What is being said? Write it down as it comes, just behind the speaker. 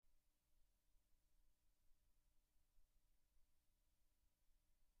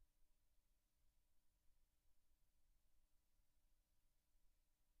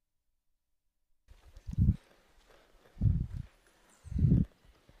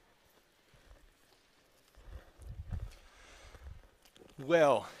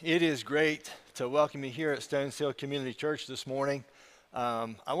Well, it is great to welcome you here at Stones Hill Community Church this morning.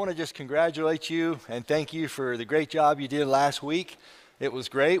 I want to just congratulate you and thank you for the great job you did last week. It was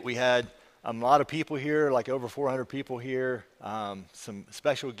great. We had a lot of people here, like over 400 people here, some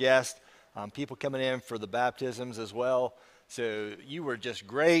special guests, people coming in for the baptisms as well. So you were just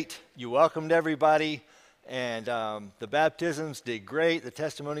great. You welcomed everybody, and the baptisms did great. The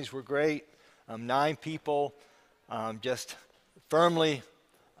testimonies were great. 9 people just firmly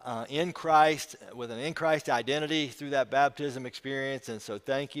in Christ, with an in Christ identity through that baptism experience. And so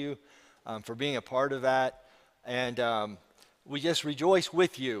thank you for being a part of that. And we just rejoice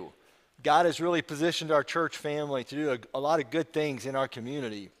with you. God has really positioned our church family to do a lot of good things in our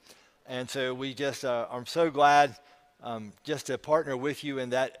community. And so we just I'm so glad just to partner with you in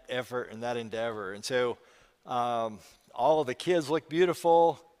that effort and that endeavor. And so all of the kids look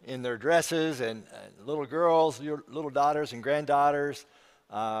beautiful in their dresses, and little girls, your little daughters and granddaughters.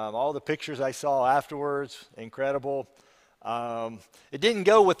 All the pictures I saw afterwards, incredible. It didn't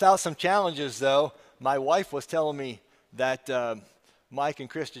go without some challenges, though. My wife was telling me that Mike and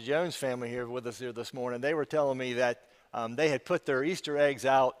Krista Jones' family here with us here this morning, they were telling me that they had put their Easter eggs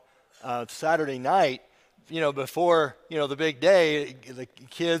out Saturday night, before, the big day. The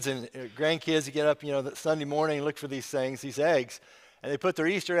kids and grandkids get up, the Sunday morning and look for these things, these eggs. And they put their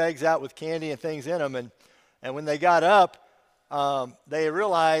Easter eggs out with candy and things in them. And when they got up, they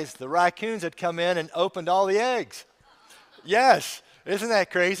realized the raccoons had come in and opened all the eggs. Yes, isn't that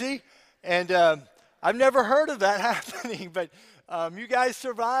crazy? And I've never heard of that happening, but you guys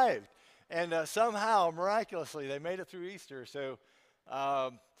survived. And somehow, miraculously, they made it through Easter. So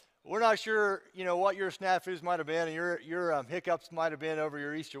we're not sure, what your snafus might have been and your hiccups might have been over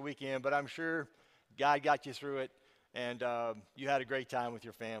your Easter weekend, but I'm sure God got you through it. And you had a great time with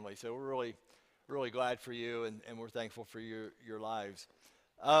your family. So we're really, really glad for you, and we're thankful for your lives.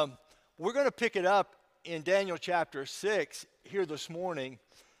 We're going to pick it up in Daniel chapter 6 here this morning.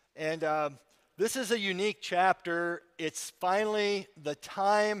 And this is a unique chapter. It's finally the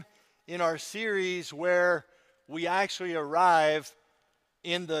time in our series where we actually arrive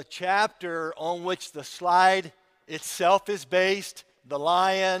in the chapter on which the slide itself is based, the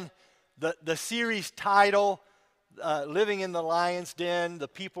lion, the series title, Living in the Lion's Den, the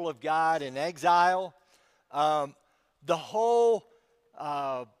people of God in exile. The whole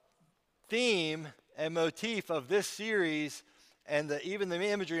theme and motif of this series and even the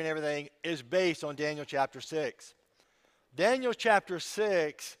imagery and everything is based on Daniel chapter 6. Daniel chapter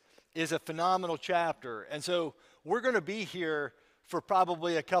 6 is a phenomenal chapter. And so we're going to be here for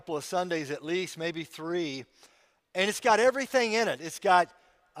probably a couple of Sundays at least, maybe 3. And it's got everything in it. It's got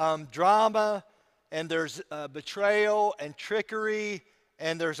drama, and there's betrayal and trickery,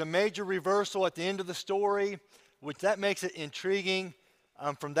 and there's a major reversal at the end of the story, which that makes it intriguing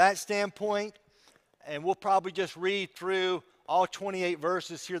from that standpoint. And we'll probably just read through all 28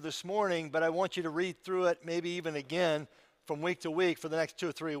 verses here this morning, but I want you to read through it maybe even again from week to week for the next 2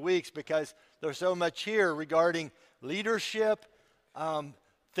 or 3 weeks, because there's so much here regarding leadership.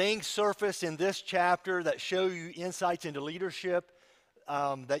 Things surface in this chapter that show you insights into leadership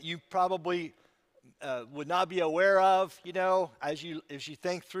that you probably would not be aware of, as you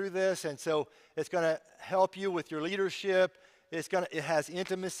think through this. And so it's going to help you with your leadership. It has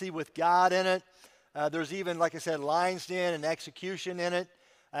intimacy with God in it. There's even, like I said, lion's den and execution in it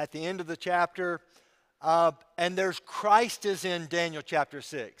at the end of the chapter. And there's Christ is in Daniel chapter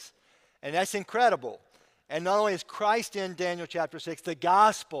 6. And that's incredible. And not only is Christ in Daniel chapter 6, the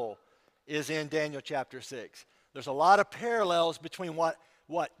gospel is in Daniel chapter 6. There's a lot of parallels between what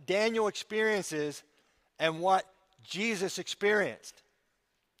Daniel experiences and what Jesus experienced.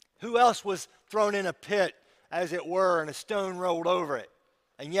 Who else was thrown in a pit, as it were, and a stone rolled over it,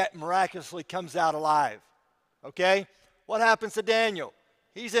 and yet miraculously comes out alive? Okay? What happens to Daniel?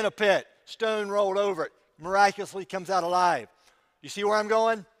 He's in a pit, stone rolled over it, miraculously comes out alive. You see where I'm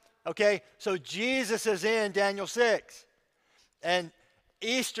going? Okay? So Jesus is in Daniel 6. And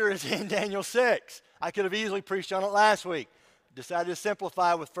Easter is in Daniel 6. I could have easily preached on it last week. Decided to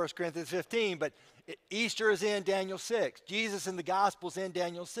simplify with 1 Corinthians 15, but Easter is in Daniel 6. Jesus in the gospel is in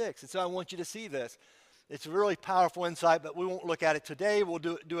Daniel 6. And so I want you to see this. It's a really powerful insight, but we won't look at it today. We'll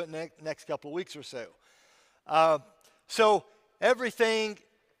do it next couple of weeks or so. So everything,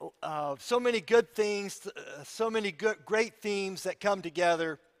 so many good things, so many great themes that come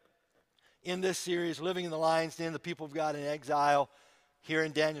together in this series, Living in the Lion's Den, the people of God in exile, here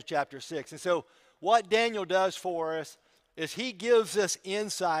in Daniel chapter 6. And so what Daniel does for us is he gives us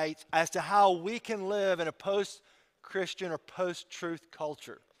insights as to how we can live in a post-Christian or post-truth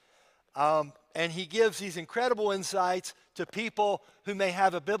culture. And he gives these incredible insights to people who may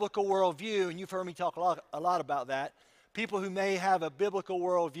have a biblical worldview, and you've heard me talk a lot about that. People who may have a biblical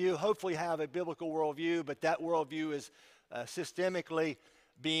worldview, hopefully have a biblical worldview, but that worldview is systemically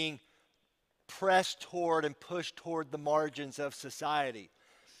being pressed toward and pushed toward the margins of society.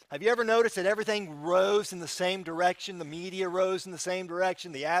 Have you ever noticed that everything rose in the same direction? The media rose in the same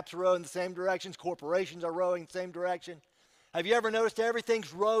direction. The apps rose in the same directions. Corporations are rowing in the same direction. Have you ever noticed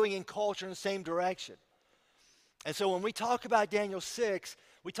everything's rowing in culture in the same direction? And so when we talk about Daniel 6,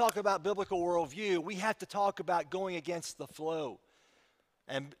 we talk about biblical worldview, we have to talk about going against the flow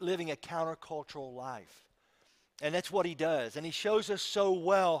and living a countercultural life. And that's what he does. And he shows us so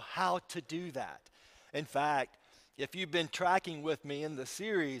well how to do that. In fact, if you've been tracking with me in the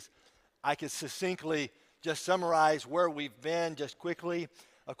series, I could succinctly just summarize where we've been just quickly.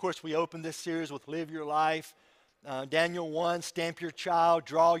 Of course, we opened this series with Live Your Life. Daniel 1, stamp your child,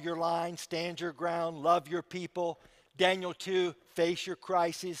 draw your line, stand your ground, love your people. Daniel 2, face your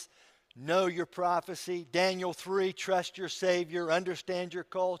crisis, know your prophecy. Daniel 3, trust your Savior, understand your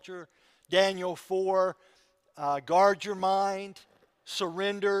culture. Daniel 4, guard your mind,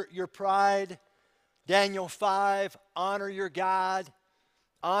 surrender your pride. Daniel 5, honor your God,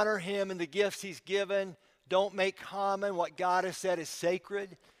 honor him in the gifts he's given. Don't make common what God has said is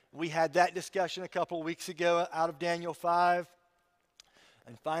sacred. We had that discussion a couple of weeks ago out of Daniel 5.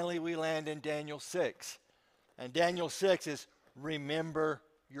 And finally, we land in Daniel 6. And Daniel 6 is remember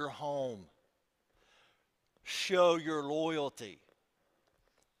your home, show your loyalty,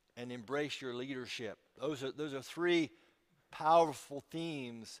 and embrace your leadership. Those are three powerful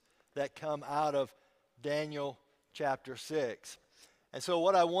themes that come out of Daniel chapter 6. And so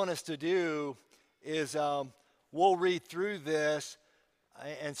what I want us to do is we'll read through this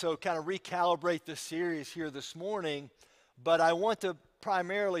and so kind of recalibrate the series here this morning. But I want to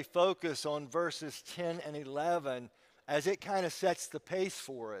primarily focus on verses 10 and 11 as it kind of sets the pace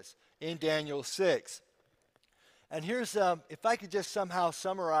for us in Daniel 6. And here's, if I could just somehow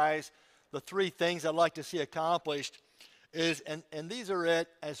summarize the three things I'd like to see accomplished is, and these are it,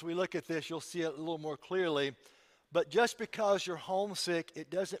 as we look at this, you'll see it a little more clearly, but just because you're homesick,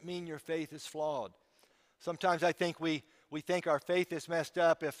 it doesn't mean your faith is flawed. Sometimes I think we think our faith is messed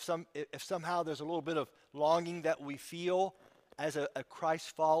up if somehow there's a little bit of longing that we feel as a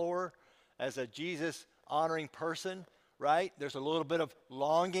Christ follower, as a Jesus-honoring person, right? There's a little bit of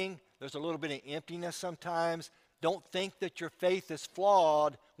longing. There's a little bit of emptiness sometimes. Don't think that your faith is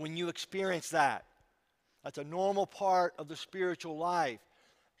flawed when you experience that. That's a normal part of the spiritual life.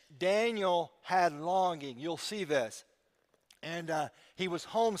 Daniel had longing. You'll see this. And he was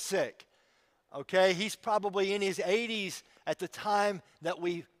homesick. Okay, he's probably in his 80s at the time that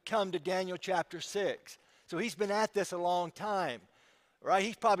we come to Daniel chapter 6. So he's been at this a long time, right?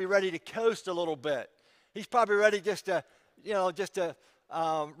 He's probably ready to coast a little bit. He's probably ready just to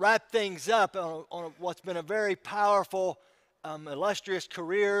wrap things up on what's been a very powerful, illustrious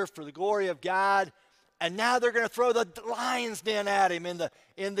career for the glory of God. And now they're going to throw the lion's den at him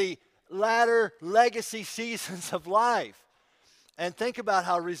in the latter legacy seasons of life. And think about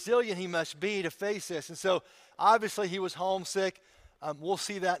how resilient he must be to face this. And so, obviously, he was homesick. We'll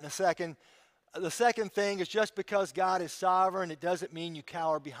see that in a second. The second thing is just because God is sovereign, it doesn't mean you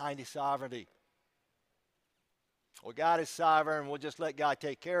cower behind his sovereignty. Well, God is sovereign, we'll just let God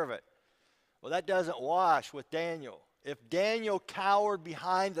take care of it. Well, that doesn't wash with Daniel. If Daniel cowered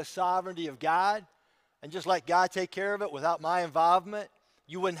behind the sovereignty of God and just let God take care of it without my involvement,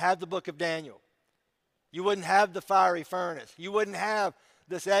 you wouldn't have the book of Daniel. You wouldn't have the fiery furnace. You wouldn't have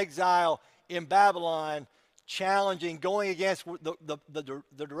this exile in Babylon challenging, going against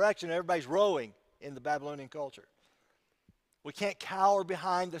the direction everybody's rowing in the Babylonian culture. We can't cower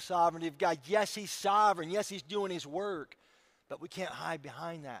behind the sovereignty of God. Yes, he's sovereign. Yes, he's doing his work. But we can't hide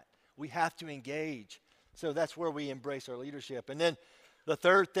behind that. We have to engage. So that's where we embrace our leadership. And then the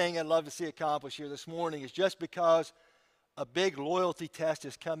third thing I'd love to see accomplished here this morning is just because a big loyalty test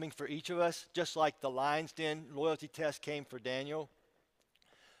is coming for each of us, just like the lion's den loyalty test came for Daniel.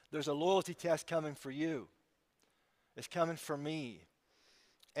 There's a loyalty test coming for you. It's coming for me.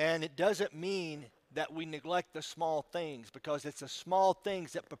 And it doesn't mean that we neglect the small things, because it's the small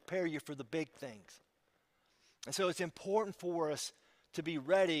things that prepare you for the big things. And so it's important for us to be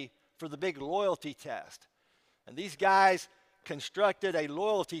ready for the big loyalty test. And these guys constructed a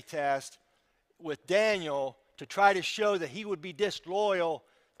loyalty test with Daniel to try to show that he would be disloyal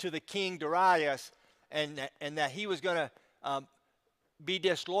to the king Darius, and that he was going to be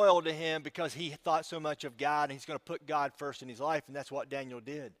disloyal to him because he thought so much of God, and he's going to put God first in his life, and that's what Daniel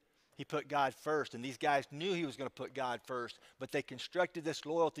did. he put God first. And these guys knew he was going to put God first, but they constructed this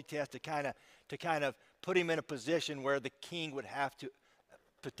loyalty test to kind of put him in a position where the king would have to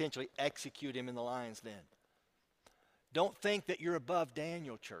potentially execute him in the lion's den. Don't think that you're above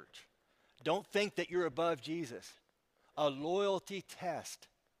Daniel, church. Don't think that you're above Jesus. A loyalty test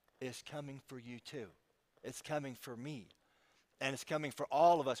is coming for you too. It's coming for me. And it's coming for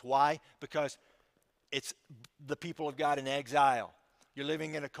all of us. Why? Because it's the people of God in exile. You're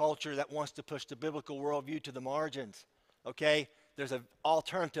living in a culture that wants to push the biblical worldview to the margins. Okay? There's an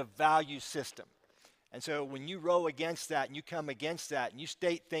alternative value system. And so when you row against that and you come against that and you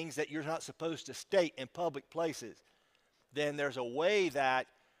state things that you're not supposed to state in public places, then there's a way that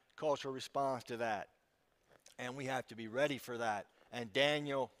culture responds to that. And we have to be ready for that. And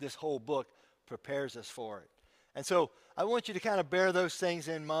Daniel, this whole book, prepares us for it. And so I want you to kind of bear those things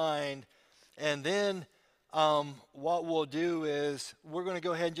in mind. And then what we'll do is we're going to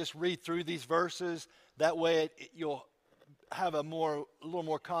go ahead and just read through these verses. That way you'll have a little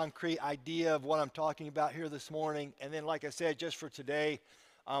more concrete idea of what I'm talking about here this morning. And then, like I said, just for today,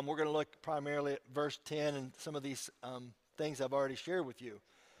 we're going to look primarily at verse 10 and some of these things I've already shared with you.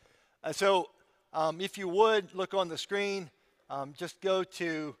 So if you would, look on the screen. Just go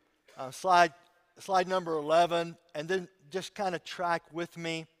to slide number 11, and then just kind of track with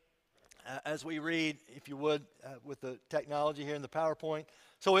me as we read, if you would, with the technology here in the PowerPoint.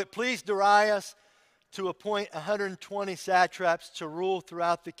 So it pleased Darius to appoint 120 satraps to rule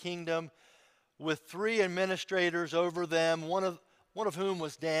throughout the kingdom, with 3 administrators over them, one of whom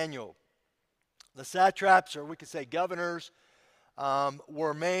was Daniel. The satraps, or we could say governors,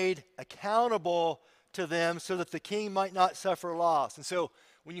 were made accountable to them so that the king might not suffer loss. And so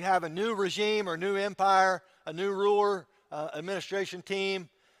when you have a new regime or new empire, a new ruler, administration team,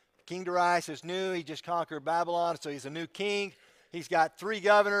 King Darius is new. He just conquered Babylon, so he's a new king. He's got 3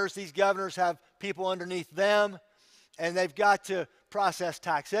 governors. These governors have people underneath them, and they've got to process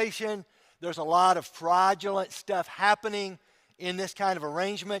taxation. There's a lot of fraudulent stuff happening in this kind of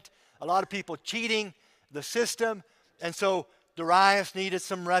arrangement, a lot of people cheating the system. And so Darius needed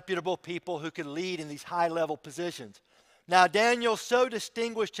some reputable people who could lead in these high-level positions. Now, Daniel so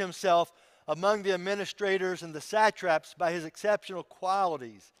distinguished himself among the administrators and the satraps by his exceptional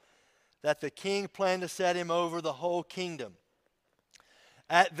qualities that the king planned to set him over the whole kingdom.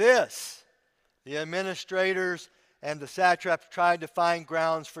 At this, the administrators and the satraps tried to find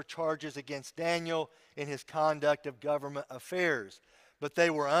grounds for charges against Daniel in his conduct of government affairs, but they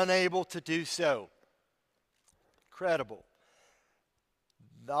were unable to do so. Incredible.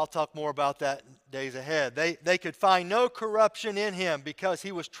 I'll talk more about that in days ahead. They could find no corruption in him because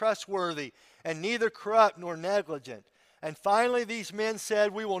he was trustworthy and neither corrupt nor negligent. And finally, these men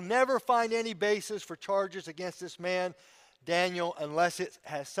said, "We will never find any basis for charges against this man, Daniel, unless it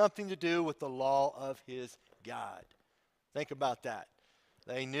has something to do with the law of his God." Think about that.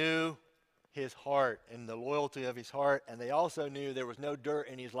 They knew his heart and the loyalty of his heart, and they also knew there was no dirt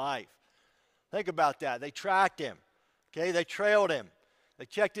in his life. Think about that. They tracked him. Okay, they trailed him. They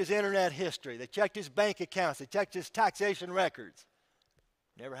checked his internet history. They checked his bank accounts. They checked his taxation records.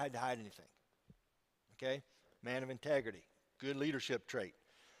 Never had to hide anything. Okay? Man of integrity. Good leadership trait.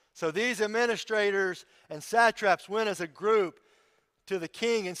 So these administrators and satraps went as a group to the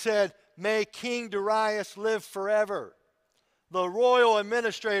king and said, "May King Darius live forever." The royal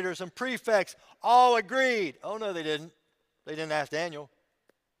administrators and prefects all agreed. Oh, no, they didn't. They didn't ask Daniel.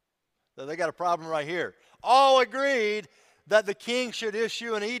 So they got a problem right here. All agreed that the king should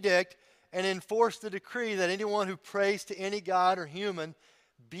issue an edict and enforce the decree that anyone who prays to any god or human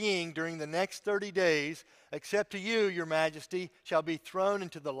being during the next 30 days, except to you, your majesty, shall be thrown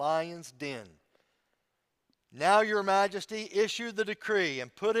into the lion's den. Now, your majesty, issue the decree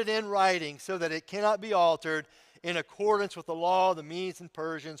and put it in writing so that it cannot be altered, in accordance with the law of the Medes and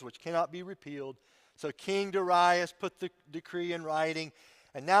Persians, which cannot be repealed. So King Darius put the decree in writing.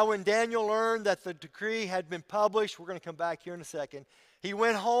 And now when Daniel learned that the decree had been published, we're going to come back here in a second, he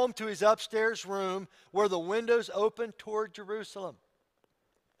went home to his upstairs room where the windows opened toward Jerusalem.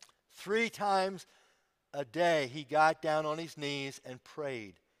 3 times a day he got down on his knees and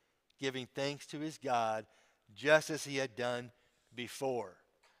prayed, giving thanks to his God, just as he had done before.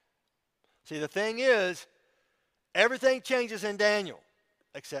 See, the thing is, everything changes in Daniel,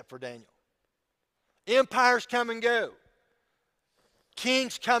 except for Daniel. Empires come and go.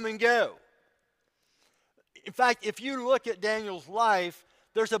 Kings come and go. In fact, if you look at Daniel's life,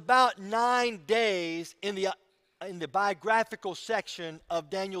 there's about 9 days in the biographical section of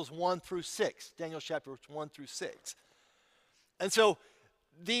Daniel's 1 through 6, Daniel chapters 1 through 6. And so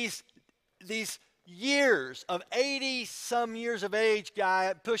these years of 80 some years of age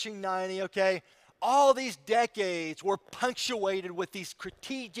guy, pushing 90, okay? All these decades were punctuated with these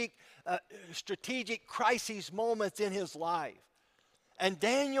strategic crises moments in his life. And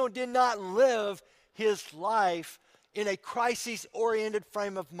Daniel did not live his life in a crisis-oriented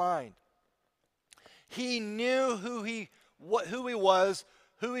frame of mind. He knew who he was,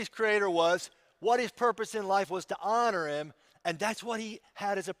 who his creator was, what his purpose in life was, to honor him, and that's what he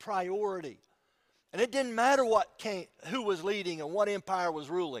had as a priority. And it didn't matter who was leading and what empire was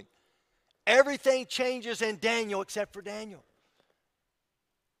ruling. Everything changes in Daniel except for Daniel.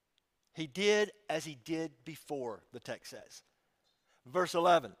 He did as he did before, the text says. Verse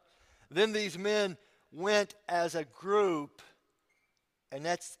 11, then these men went as a group, and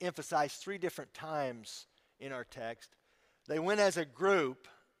that's emphasized 3 different times in our text. They went as a group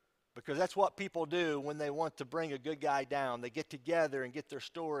because that's what people do when they want to bring a good guy down. They get together and get their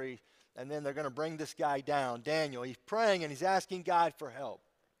story, and then they're going to bring this guy down. Daniel, he's praying and he's asking God for help.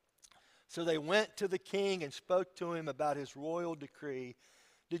 So they went to the king and spoke to him about his royal decree.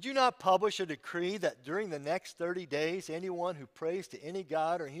 Did you not publish a decree that during the next 30 days, anyone who prays to any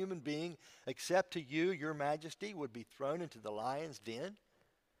god or human being except to you, your majesty, would be thrown into the lion's den?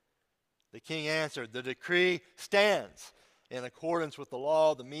 The king answered, the decree stands in accordance with the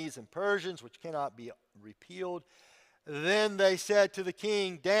law of the Medes and Persians, which cannot be repealed. Then they said to the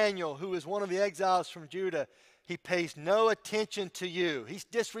king, Daniel, who is one of the exiles from Judah, he pays no attention to you. He's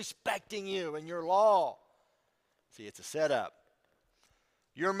disrespecting you and your law. See, it's a setup.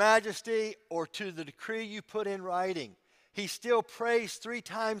 Your majesty, or to the decree you put in writing. He still prays 3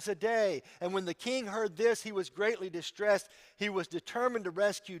 times a day. And when the king heard this, he was greatly distressed. He was determined to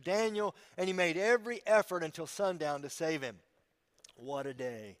rescue Daniel, and he made every effort until sundown to save him. What a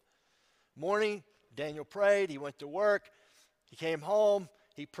day. Morning, Daniel prayed. He went to work. He came home.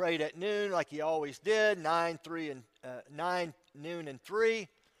 He prayed at noon like he always did, 9, noon, and 3.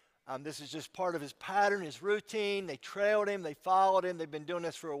 This is just part of his pattern, his routine. They trailed him. They followed him. They've been doing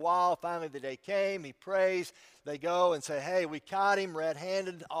this for a while. Finally, the day came. He prays. They go and say, hey, we caught him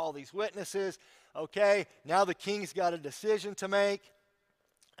red-handed, all these witnesses. Okay, now the king's got a decision to make.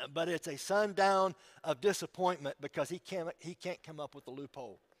 But it's a sundown of disappointment because he can't come up with a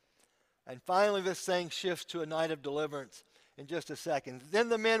loophole. And finally, this thing shifts to a night of deliverance in just a second. Then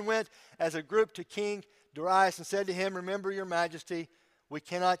the men went as a group to King Darius and said to him, remember, your majesty, we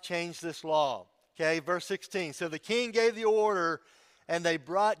cannot change this law. Okay, verse 16. So the king gave the order, and they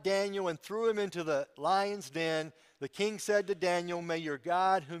brought Daniel and threw him into the lion's den. The king said to Daniel, may your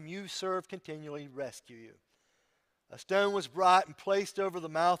God, whom you serve continually, rescue you. A stone was brought and placed over the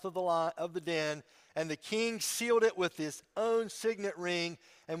mouth of the den, and the king sealed it with his own signet ring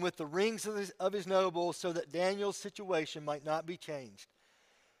and with the rings of his nobles, so that Daniel's situation might not be changed.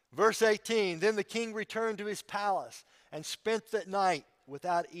 Verse 18, then the king returned to his palace and spent that night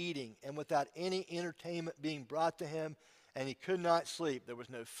without eating and without any entertainment being brought to him, and he could not sleep. There was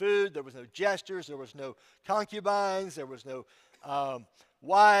no food, there was no gestures, there was no concubines, there was no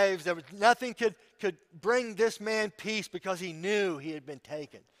wives, there was nothing could bring this man peace because he knew he had been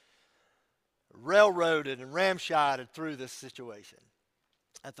taken, railroaded and ramshotted through this situation.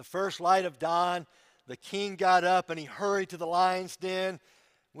 At the first light of dawn, the king got up and he hurried to the lion's den.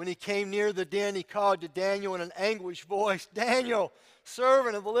 When he came near the den, he called to Daniel in an anguished voice, Daniel,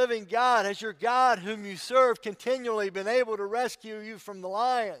 servant of the living God, has your God, whom you serve, continually been able to rescue you from the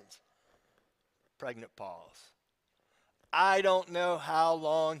lions? Pregnant pause. I don't know how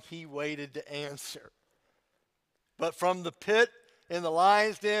long he waited to answer. But from the pit in the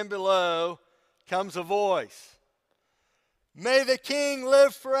lion's den below comes a voice. May the king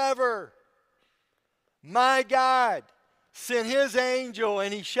live forever. My God sent his angel,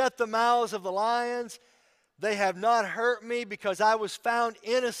 and he shut the mouths of the lions. They have not hurt me because I was found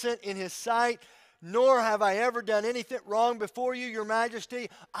innocent in his sight, nor have I ever done anything wrong before you, your majesty.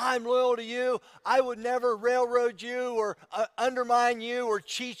 I'm loyal to you. I would never railroad you or undermine you or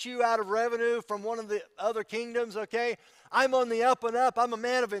cheat you out of revenue from one of the other kingdoms, okay? I'm on the up and up. I'm a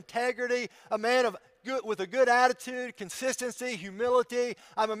man of integrity, a man of with a good attitude, consistency, humility.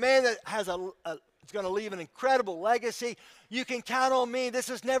 I'm a man that has it's going to leave an incredible legacy. You can count on me. This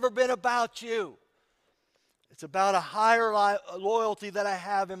has never been about you. It's about a higher loyalty that I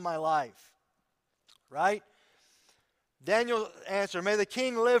have in my life. Right? Daniel answered, may the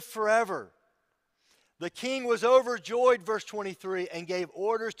king live forever. The king was overjoyed, verse 23, and gave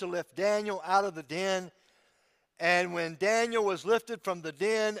orders to lift Daniel out of the den. And when Daniel was lifted from the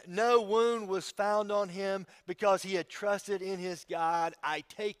den, no wound was found on him because he had trusted in his God. I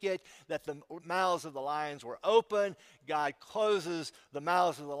take it that the mouths of the lions were open. God closes the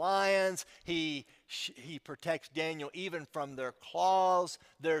mouths of the lions. He protects Daniel even from their claws.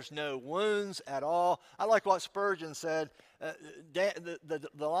 There's no wounds at all. I like what Spurgeon said. The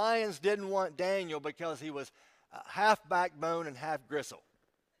lions didn't want Daniel because he was half backbone and half gristle.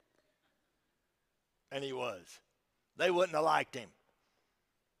 And he was. They wouldn't have liked him.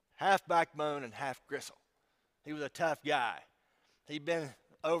 Half backbone and half gristle. He was a tough guy. He'd been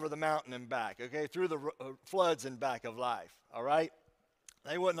over the mountain and back, okay, through the floods and back of life, all right?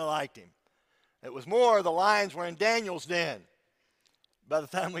 They wouldn't have liked him. It was more the lions were in Daniel's den by the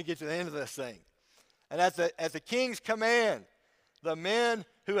time we get to the end of this thing. And at the king's command, the men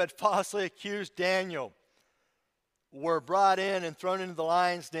who had falsely accused Daniel were brought in and thrown into the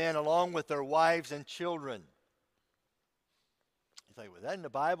lion's den along with their wives and children. You think, was that in the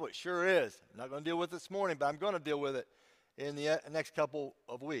Bible? It sure is. I'm not going to deal with it this morning, but I'm going to deal with it in the next couple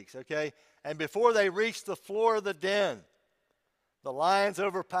of weeks, okay? And before they reached the floor of the den, the lions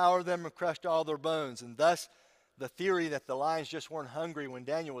overpowered them and crushed all their bones. And thus, the theory that the lions just weren't hungry when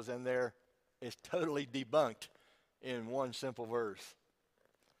Daniel was in there is totally debunked in one simple verse.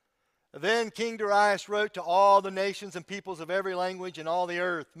 Then King Darius wrote to all the nations and peoples of every language in all the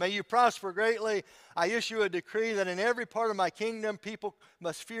earth, "May you prosper greatly. I issue a decree that in every part of my kingdom people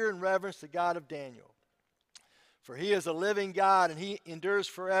must fear and reverence the God of Daniel. For he is a living God and he endures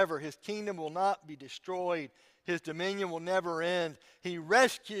forever. His kingdom will not be destroyed. His dominion will never end. He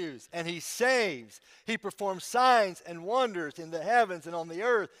rescues and he saves. He performs signs and wonders in the heavens and on the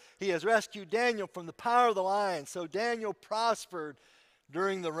earth. He has rescued Daniel from the power of the lion." So Daniel prospered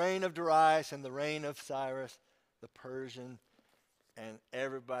during the reign of Darius and the reign of Cyrus the Persian. And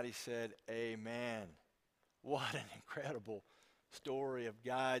everybody said, amen. What an incredible story of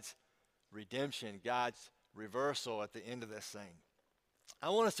God's redemption, God's reversal at the end of this thing. I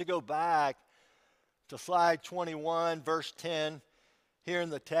want us to go back to slide 21, verse 10, here in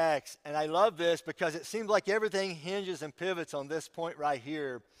the text. And I love this because it seems like everything hinges and pivots on this point right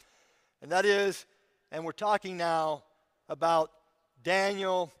here. And that is, and we're talking now about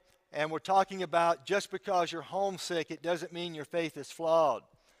Daniel, and we're talking about just because you're homesick, it doesn't mean your faith is flawed.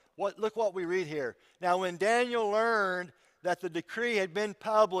 Look what we read here. Now, when Daniel learned that the decree had been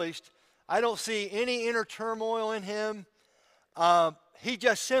published, I don't see any inner turmoil in him. He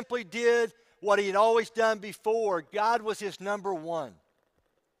just simply did what he had always done before. God was his number one.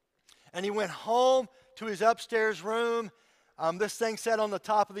 And he went home to his upstairs room. This thing sat on the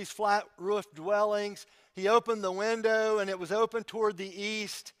top of these flat roof dwellings. He opened the window and it was open toward the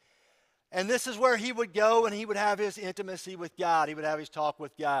east. And this is where he would go and he would have his intimacy with God. He would have his talk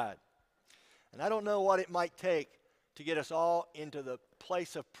with God. And I don't know what it might take to get us all into the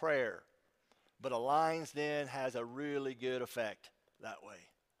place of prayer, but a lion's den has a really good effect that way.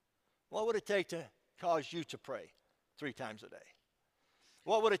 What would it take to cause you to pray 3 times a day?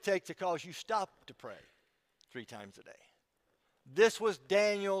 What would it take to cause you stop to pray 3 times a day? This was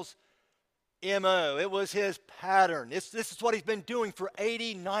Daniel's M.O. It was his pattern. This is what he's been doing for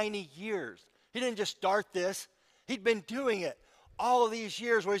 80, 90 years. He didn't just start this. He'd been doing it all of these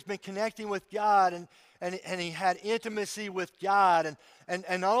years where he's been connecting with God and he had intimacy with God. And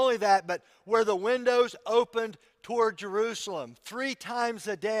not only that, but where the windows opened toward Jerusalem 3 times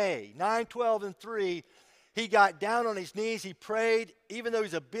a day, 9, 12, and 3, he got down on his knees. He prayed. Even though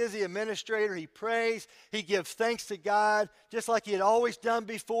he's a busy administrator, he prays. He gives thanks to God, just like he had always done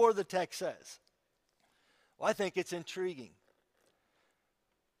before, the text says. Well, I think it's intriguing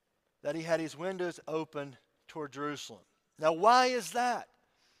that he had his windows open toward Jerusalem. Now, why is that?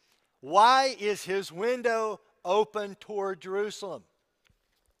 Why is his window open toward Jerusalem?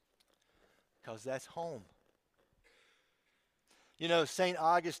 Because that's home. You know, St.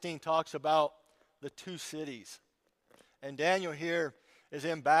 Augustine talks about the 2 cities. And Daniel here is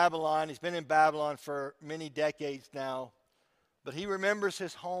in Babylon. He's been in Babylon for many decades now. But he remembers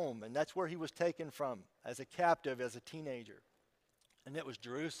his home, and that's where he was taken from as a captive, as a teenager. And it was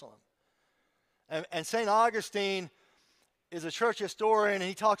Jerusalem. And St. Augustine is a church historian, and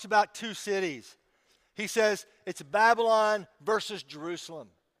he talks about 2 cities. He says it's Babylon versus Jerusalem.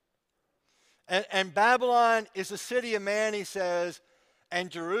 And Babylon is the city of man, he says,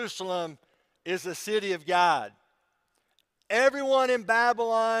 and Jerusalem is the city of God. Everyone in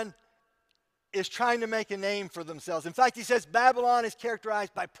Babylon is trying to make a name for themselves. In fact, he says Babylon is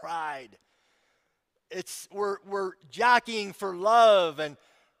characterized by pride. We're jockeying for love and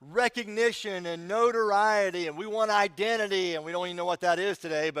recognition and notoriety, and we want identity, and we don't even know what that is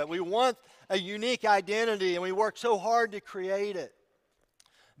today, but we want a unique identity, and we work so hard to create it.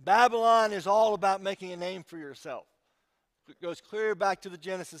 Babylon is all about making a name for yourself. It goes clear back to the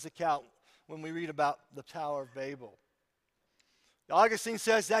Genesis account when we read about the Tower of Babel. Augustine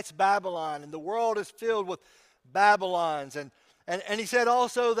says that's Babylon, and the world is filled with Babylons. And he said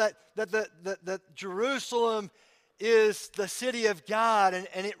also that Jerusalem is the city of God,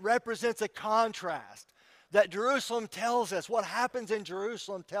 and it represents a contrast. That Jerusalem tells us, what happens in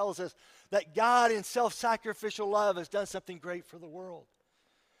Jerusalem tells us that God in self-sacrificial love has done something great for the world.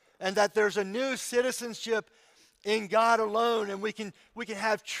 And that there's a new citizenship in God alone, and we can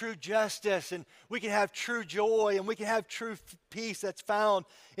have true justice, and we can have true joy, and we can have true peace that's found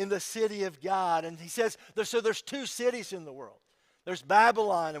in the city of God. And he says, there's two cities in the world. There's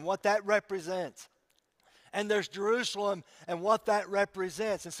Babylon and what that represents. And there's Jerusalem and what that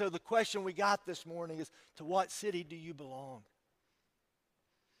represents. And so the question we got this morning is, to what city do you belong?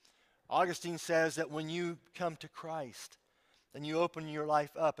 Augustine says that when you come to Christ and you open your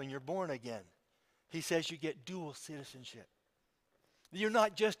life up and you're born again, he says you get dual citizenship. You're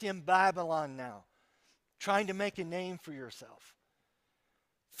not just in Babylon now, trying to make a name for yourself,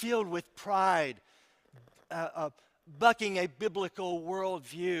 filled with pride, bucking a biblical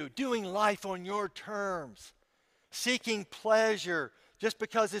worldview, doing life on your terms, seeking pleasure just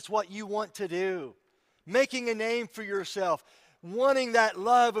because it's what you want to do, making a name for yourself, wanting that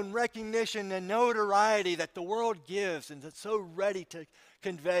love and recognition and notoriety that the world gives and that's so ready to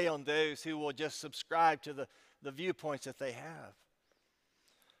convey on those who will just subscribe to the viewpoints that they have.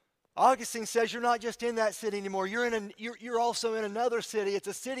 Augustine says you're not just in that city anymore. You're also in another city. It's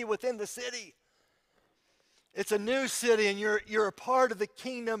a city within the city. It's a new city, and you're a part of the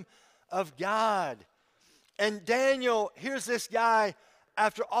kingdom of God. And Daniel, here's this guy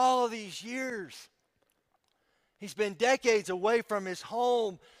after all of these years. He's been decades away from his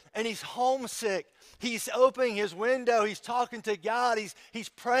home, and he's homesick. He's opening his window. He's talking to God. He's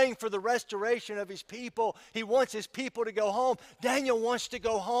praying for the restoration of his people. He wants his people to go home. Daniel wants to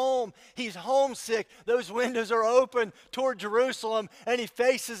go home. He's homesick. Those windows are open toward Jerusalem, and he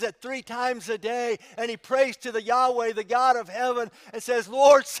faces it 3 times a day, and he prays to the Yahweh, the God of heaven, and says,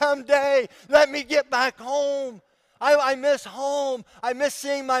 Lord, someday let me get back home. I miss home. I miss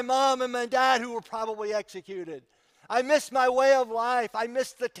seeing my mom and my dad who were probably executed. I miss my way of life. I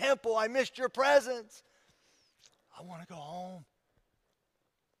miss the temple. I missed your presence. I want to go home.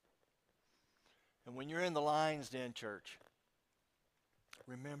 And when you're in the lion's den, church,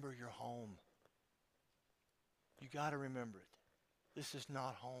 remember your home. You got to remember it. This is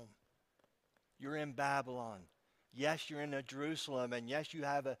not home. You're in Babylon. Yes, you're in a Jerusalem, and yes,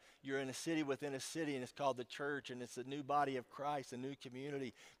 you're in a city within a city, and it's called the church, and it's the new body of Christ, a new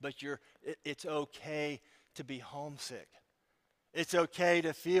community. But it's okay to be homesick. It's okay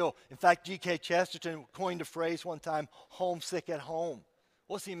to feel. In fact, G.K. Chesterton coined a phrase one time, homesick at home.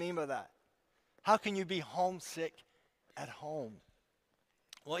 What's he mean by that? How can you be homesick at home?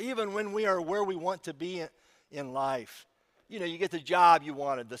 Well, even when we are where we want to be in life, you get the job you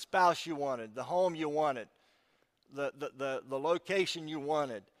wanted, the spouse you wanted, the home you wanted, the location you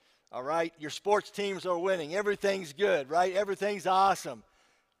wanted, all right? Your sports teams are winning. Everything's good, right? Everything's awesome.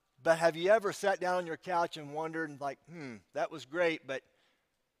 But have you ever sat down on your couch and wondered, like, that was great, but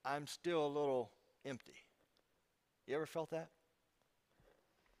I'm still a little empty? You ever felt that?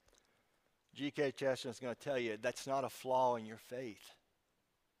 G.K. Chesterton is going to tell you that's not a flaw in your faith.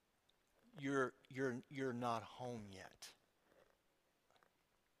 You're not home yet.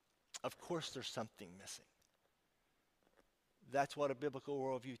 Of course there's something missing. That's what a biblical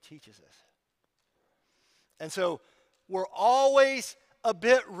worldview teaches us. And so we're always a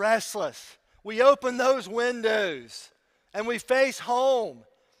bit restless. We open those windows and we face home,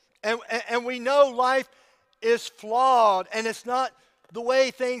 and we know life is flawed, and it's not the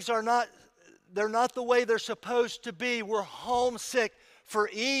way things are they're not the way they're supposed to be. We're homesick for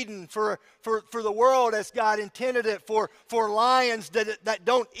Eden, for the world as God intended it, for lions that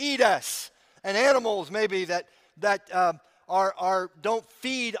don't eat us, and animals maybe that don't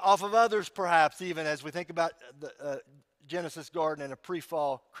feed off of others, perhaps, even as we think about the Genesis garden and a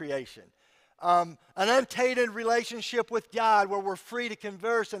pre-fall creation. An untainted relationship with God where we're free to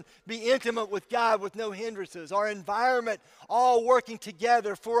converse and be intimate with God with no hindrances. Our environment all working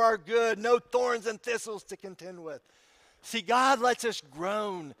together for our good, no thorns and thistles to contend with. See, God lets us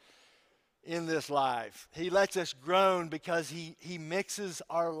groan in this life. He lets us groan because he mixes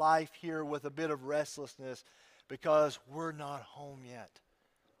our life here with a bit of restlessness because we're not home yet.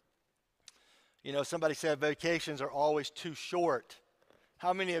 Somebody said vacations are always too short.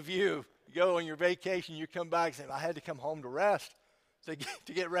 How many of you go on your vacation, you come back and say, I had to come home to rest, to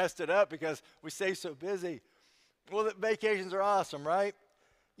get rested up because we stay so busy? Well, the vacations are awesome, right?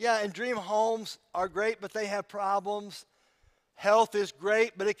 Yeah, and dream homes are great, but they have problems. Health is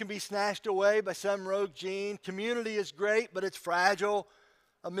great, but it can be snatched away by some rogue gene. Community is great, but it's fragile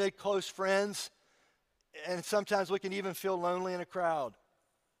amid close friends. And sometimes we can even feel lonely in a crowd.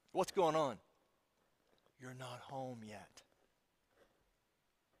 What's going on? You're not home yet.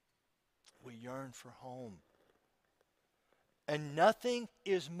 We yearn for home. And nothing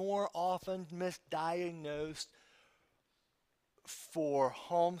is more often misdiagnosed for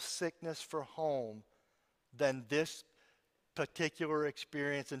homesickness for home than this particular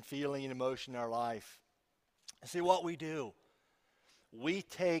experience and feeling and emotion in our life. See what we do. We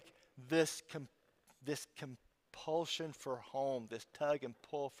take this compulsion for home, this tug and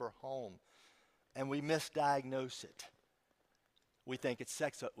pull for home, and we misdiagnose it. We think it's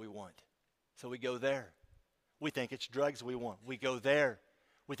sex that we want, so we go there. We think it's drugs we want, we go there.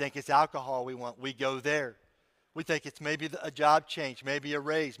 We think it's alcohol we want, we go there. We think it's maybe a job change, maybe a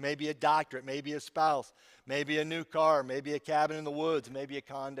raise, maybe a doctorate, maybe a spouse, maybe a new car, maybe a cabin in the woods, maybe a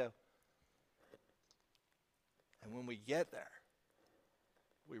condo. And when we get there,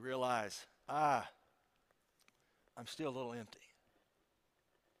 we realize, I'm still a little empty.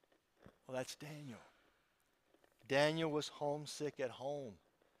 Well, that's Daniel. Daniel was homesick at home,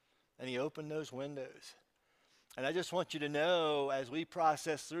 and he opened those windows. And I just want you to know, as we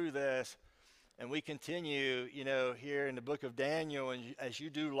process through this, and we continue, here in the book of Daniel, and as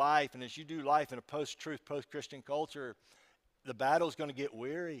you do life, and as you do life in a post-truth, post-Christian culture, the battle's going to get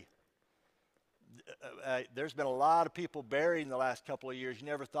weary. There's been a lot of people buried in the last couple of years you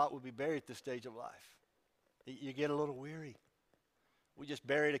never thought would be buried at this stage of life. You get a little weary. We just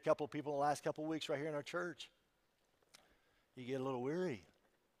buried a couple of people in the last couple of weeks right here in our church. You get a little weary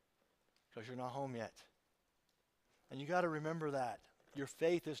because you're not home yet. And you got to remember that. Your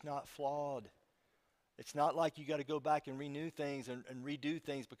faith is not flawed. It's not like you got to go back and renew things and redo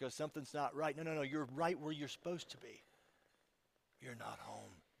things because something's not right. No. You're right where you're supposed to be. You're not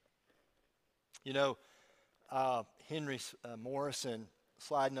home. Henry Morrison,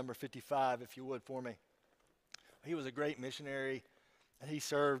 slide number 55, if you would, for me. He was a great missionary, and he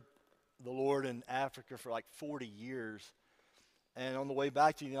served the Lord in Africa for like 40 years. And on the way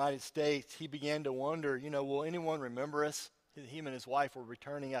back to the United States, he began to wonder, will anyone remember us? Him and his wife were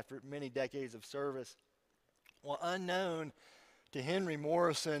returning after many decades of service. Well, unknown to Henry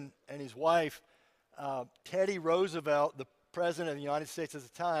Morrison and his wife, Teddy Roosevelt, the president of the United States at the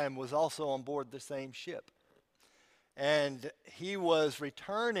time, was also on board the same ship. And he was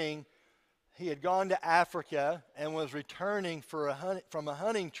returning. He had gone to Africa and was returning from a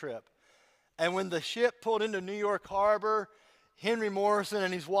hunting trip. And when the ship pulled into New York Harbor, Henry Morrison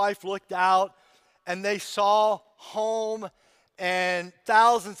and his wife looked out, and they saw home and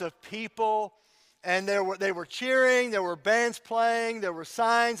thousands of people, and they were cheering, there were bands playing, there were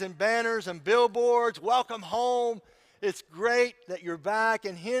signs and banners and billboards, welcome home, it's great that you're back.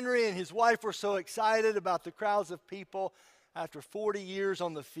 And Henry and his wife were so excited about the crowds of people after 40 years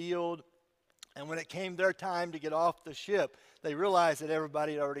on the field. And when it came their time to get off the ship, they realized that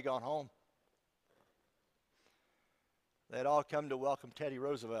everybody had already gone home. They had all come to welcome Teddy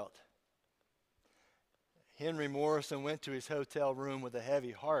Roosevelt. Henry Morrison went to his hotel room with a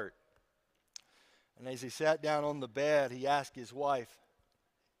heavy heart. And as he sat down on the bed, he asked his wife,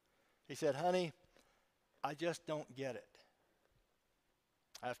 he said, honey, I just don't get it.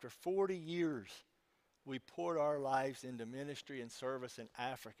 After 40 years, we poured our lives into ministry and service in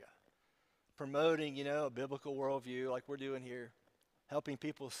Africa, promoting, a biblical worldview like we're doing here, helping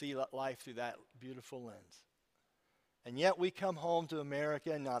people see life through that beautiful lens. And yet we come home to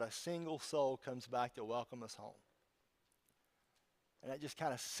America and not a single soul comes back to welcome us home. And that just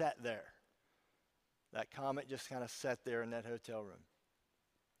kind of sat there. That comment just kind of sat there in that hotel room.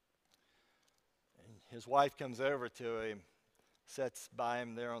 And his wife comes over to him, sits by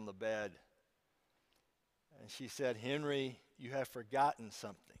him there on the bed. And she said, Henry, you have forgotten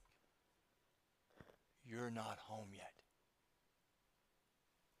something. You're not home yet.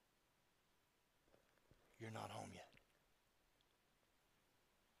 You're not home yet.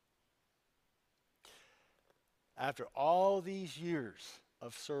 After all these years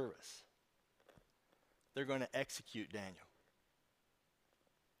of service, they're going to execute Daniel.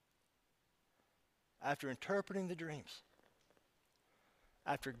 After interpreting the dreams,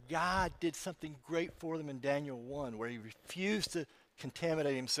 after God did something great for them in Daniel 1, where he refused to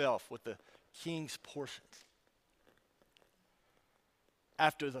contaminate himself with the king's portions,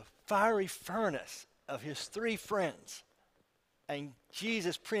 after the fiery furnace of his three friends And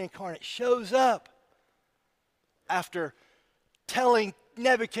Jesus pre-incarnate shows up after telling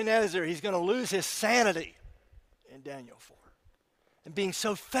Nebuchadnezzar he's going to lose his sanity in Daniel 4. And being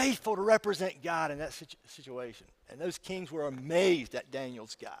so faithful to represent God in that situation. And those kings were amazed at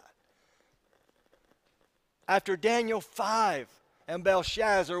Daniel's God. After Daniel 5 and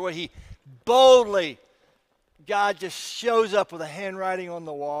Belshazzar, where he boldly, God just shows up with a handwriting on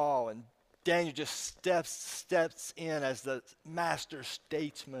the wall, and Daniel just steps in as the master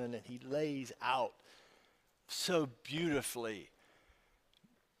statesman, and he lays out so beautifully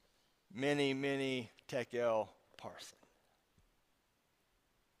many tekel parsin.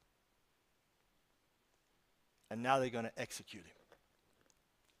 And now they're going to execute him.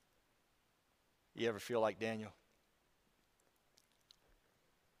 You ever feel like Daniel?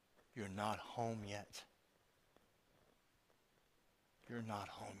 You're not home yet. You're not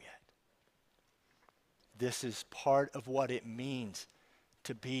home yet. This is part of what it means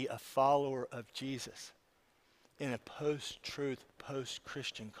to be a follower of Jesus in a post-truth,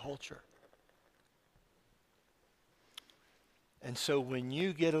 post-Christian culture. And so when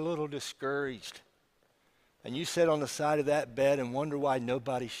you get a little discouraged and you sit on the side of that bed and wonder why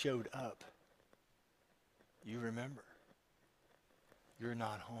nobody showed up, you remember, you're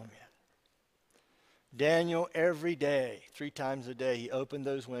not home yet. Daniel, every day, 3 times a day, he opened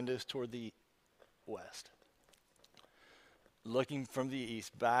those windows toward the west, looking from the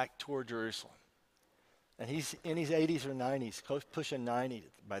east back toward Jerusalem. And he's in his 80s or 90s, close pushing 90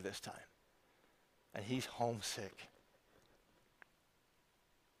 by this time. And he's homesick.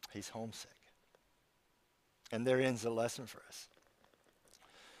 He's homesick. And there ends the lesson for us.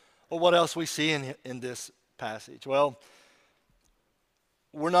 Well, what else we see in this passage? Well,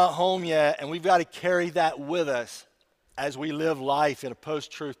 we're not home yet, and we've got to carry that with us as we live life in a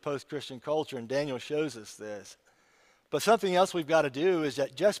post-truth, post-Christian culture, and Daniel shows us this. But something else we've got to do is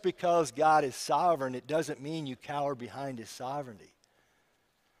that just because God is sovereign, it doesn't mean you cower behind his sovereignty.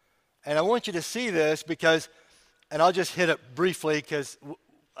 And I want you to see this because, and I'll just hit it briefly because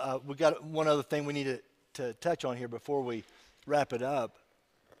we've got one other thing we need to touch on here before we wrap it up.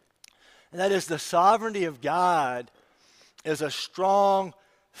 And that is the sovereignty of God is a strong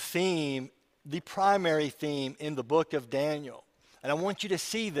theme, the primary theme in the book of Daniel. And I want you to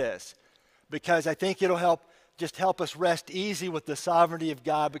see this because I think it'll help us rest easy with the sovereignty of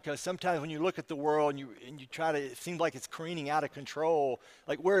God, because sometimes when you look at the world and you try to, it seems like it's careening out of control.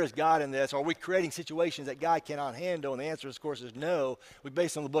 Like, where is God in this? Are we creating situations that God cannot handle? And the answer, of course, is no. We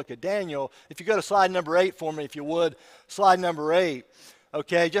base it on the book of Daniel. If you go to slide number 8 for me, if you would, slide number 8.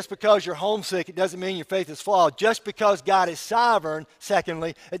 Okay, just because you're homesick, it doesn't mean your faith is flawed. Just because God is sovereign,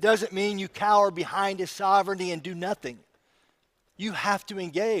 secondly, it doesn't mean you cower behind his sovereignty and do nothing. You have to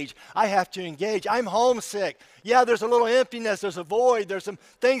engage. I have to engage. I'm homesick. Yeah, there's a little emptiness. There's a void. There's some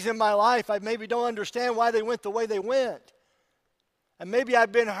things in my life I maybe don't understand why they went the way they went. And maybe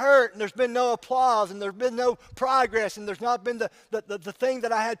I've been hurt, and there's been no applause, and there's been no progress, and there's not been the thing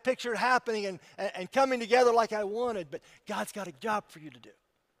that I had pictured happening and coming together like I wanted. But God's got a job for you to do.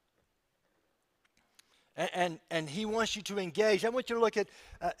 And he wants you to engage. I want you to look at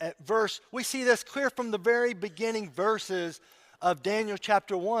verse. We see this clear from the very beginning verses of Daniel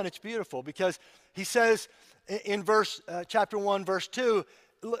chapter 1. It's beautiful because he says in chapter 1, verse 2,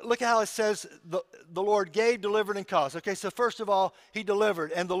 look at how it says the Lord gave, delivered, and caused. Okay, so first of all, he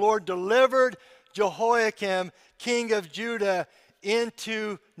delivered. And the Lord delivered Jehoiakim, king of Judah,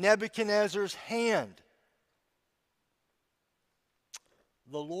 into Nebuchadnezzar's hand.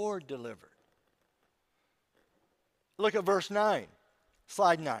 The Lord delivered. Look at verse 9,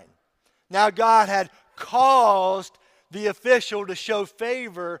 slide 9. Now God had caused the official to show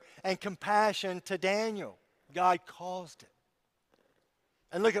favor and compassion to Daniel. God caused it.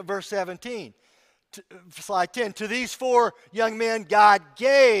 And look at verse 17, slide 10. To these 4 young men, God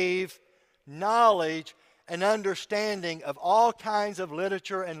gave knowledge and understanding of all kinds of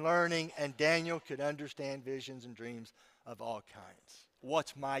literature and learning, and Daniel could understand visions and dreams of all kinds.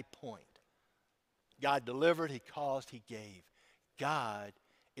 What's my point? God delivered, he caused, he gave. God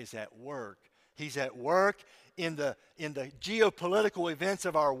is at work. He's at work in the geopolitical events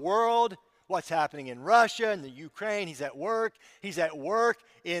of our world. What's happening in Russia and the Ukraine, he's at work. He's at work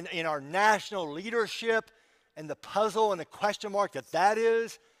in our national leadership and the puzzle and the question mark that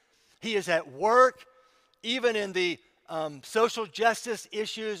is. He is at work even in the social justice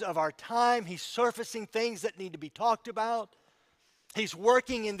issues of our time. He's surfacing things that need to be talked about. He's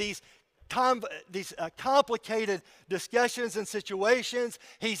working in these complicated discussions and situations.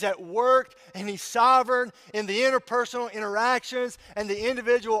 He's at work and he's sovereign in the interpersonal interactions and the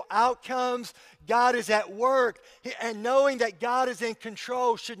individual outcomes. God is at work. And knowing that God is in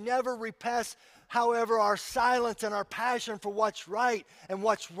control should never repress, however, our silence and our passion for what's right and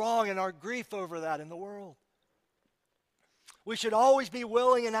what's wrong and our grief over that in the world. We should always be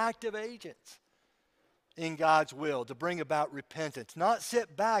willing and active agents in God's will to bring about repentance, not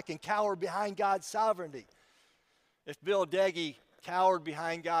sit back and cower behind God's sovereignty. If Bill Deggy cowered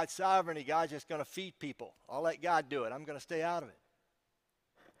behind God's sovereignty, God's just going to feed people. I'll let God do it. I'm going to stay out of it.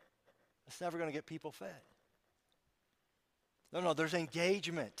 It's never going to get people fed. No, there's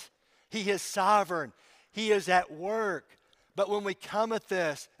engagement. He is sovereign. He is at work. But when we come at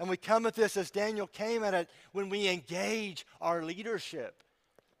this, and we come at this as Daniel came at it, when we engage our leadership,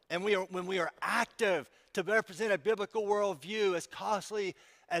 and when we are active to represent a biblical worldview, as costly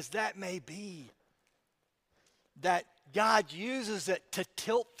as that may be, that God uses it to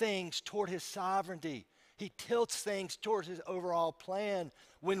tilt things toward his sovereignty. He tilts things towards his overall plan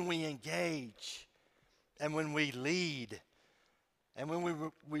when we engage and when we lead and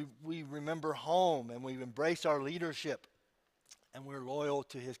when we remember home and we embrace our leadership and we're loyal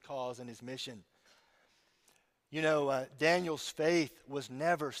to his cause and his mission. You know, Daniel's faith was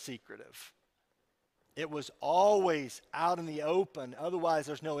never secretive. It was always out in the open. Otherwise,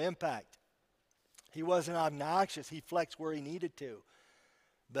 there's no impact. He wasn't obnoxious. He flexed where he needed to.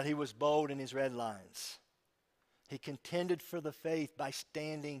 But he was bold in his red lines. He contended for the faith by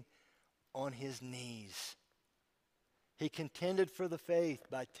standing on his knees. He contended for the faith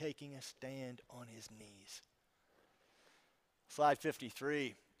by taking a stand on his knees. Slide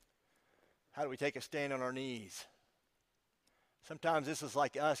 53. How do we take a stand on our knees? Sometimes this is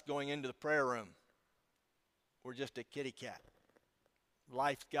like us going into the prayer room. We're just a kitty cat.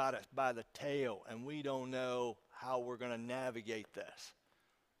 Life's got us by the tail, and we don't know how we're going to navigate this.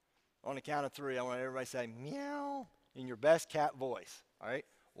 On the count of three, I want everybody to say, meow, in your best cat voice. All right?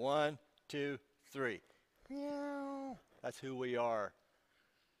 1, 2, 3. Meow. That's who we are.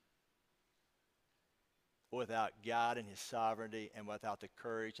 Without God and his sovereignty and without the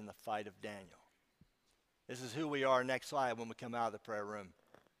courage and the fight of Daniel. This is who we are. Next slide when we come out of the prayer room.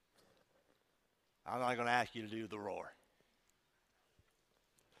 I'm not going to ask you to do the roar.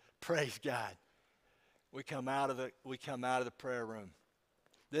 Praise God. We come out of the prayer room.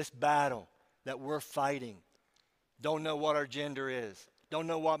 This battle that we're fighting, don't know what our gender is, don't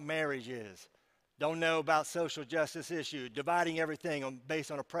know what marriage is, don't know about social justice issues, dividing everything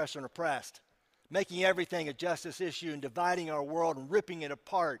based on oppressor and oppressed. Making everything a justice issue and dividing our world and ripping it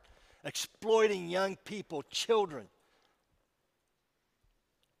apart, exploiting young people, children.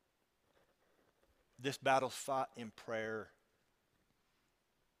 This battle's fought in prayer.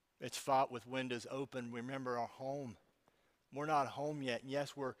 It's fought with windows open. Remember our home. We're not home yet. And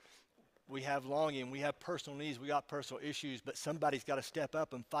yes, we have longing, we have personal needs, we got personal issues, but somebody's got to step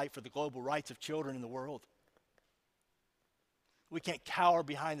up and fight for the global rights of children in the world. We can't cower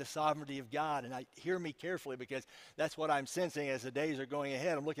behind the sovereignty of God. And hear me carefully, because that's what I'm sensing as the days are going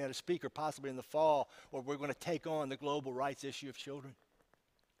ahead. I'm looking at a speaker possibly in the fall where we're going to take on the global rights issue of children.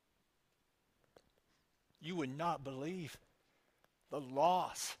 You would not believe the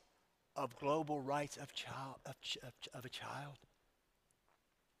loss of global rights of a child.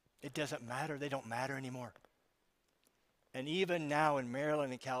 It doesn't matter. They don't matter anymore. And even now in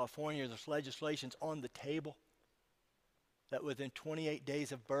Maryland and California, there's legislations on the table that within 28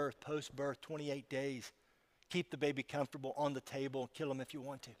 days of birth, post-birth, 28 days, keep the baby comfortable on the table and kill them if you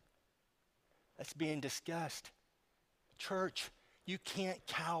want to. That's being discussed. Church, you can't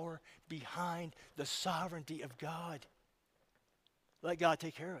cower behind the sovereignty of God. Let God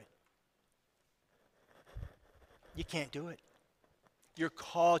take care of it. You can't do it. You're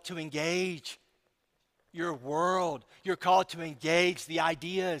called to engage your world. You're called to engage the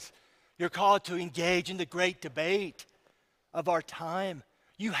ideas. You're called to engage in the great debate of our time.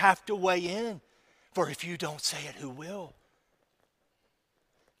 You have to weigh in, for if you don't say it, who will?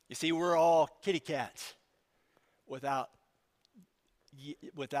 You see, we're all kitty cats without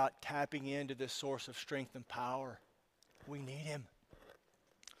tapping into this source of strength and power. We need him.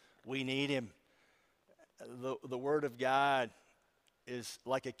 We need him. The Word of God is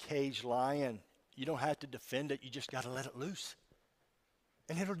like a caged lion. You don't have to defend it. You just got to let it loose.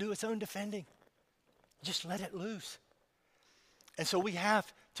 And it'll do its own defending. Just let it loose. And so we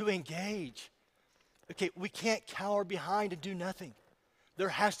have to engage. Okay, we can't cower behind and do nothing. There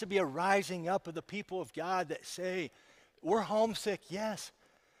has to be a rising up of the people of God that say, we're homesick, yes,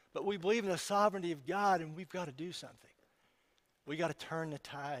 but we believe in the sovereignty of God and we've got to do something. We got to turn the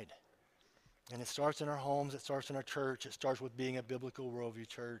tide. And it starts in our homes, it starts in our church, it starts with being a biblical worldview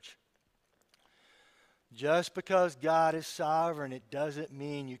church. Just because God is sovereign, it doesn't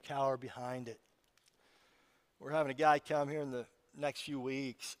mean you cower behind it. We're having a guy come here in the next few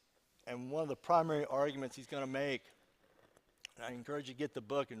weeks, and one of the primary arguments he's going to make, and I encourage you to get the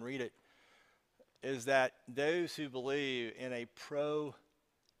book and read it, is that those who believe in a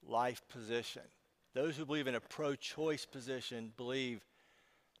pro-life position, those who believe in a pro-choice position, believe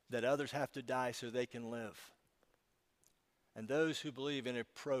that others have to die so they can live. And those who believe in a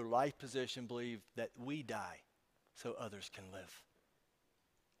pro-life position believe that we die so others can live.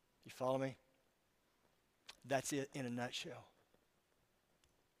 You follow me? That's it in a nutshell.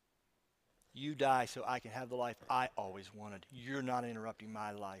 You die so I can have the life I always wanted. You're not interrupting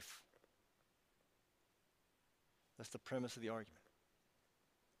my life. That's the premise of the argument.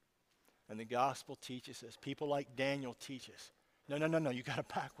 And the gospel teaches us. People like Daniel teach us. No, you got it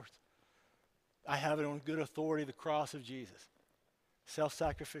backwards. I have it on good authority, the cross of Jesus.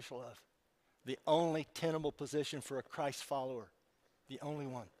 Self-sacrificial love. The only tenable position for a Christ follower, the only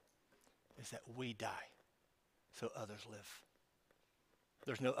one, is that we die so others live.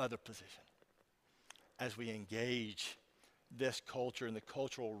 There's no other position. As we engage this culture and the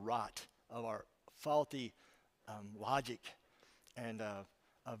cultural rot of our faulty logic and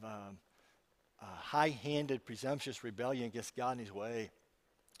of high-handed, presumptuous rebellion against God and his way,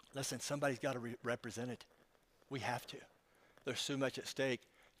 listen, somebody's got to represent it. We have to. There's so much at stake.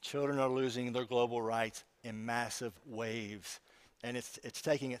 Children are losing their global rights in massive waves, and it's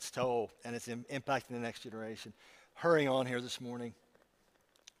taking its toll, and it's impacting the next generation. Hurrying on here this morning.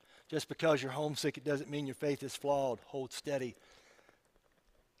 Just because you're homesick, it doesn't mean your faith is flawed. Hold steady.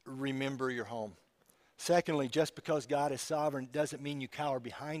 Remember your home. Secondly, just because God is sovereign doesn't mean you cower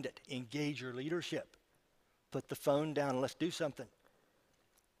behind it. Engage your leadership. Put the phone down and let's do something.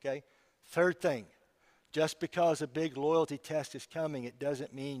 Okay? Third thing, just because a big loyalty test is coming, it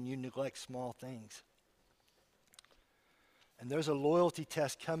doesn't mean you neglect small things. And there's a loyalty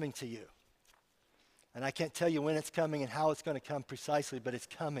test coming to you. And I can't tell you when it's coming and how it's going to come precisely, but it's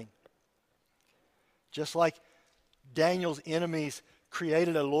coming. Just like Daniel's enemies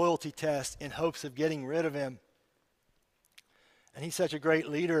created a loyalty test in hopes of getting rid of him. And he's such a great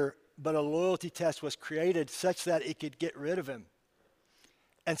leader, but a loyalty test was created such that it could get rid of him.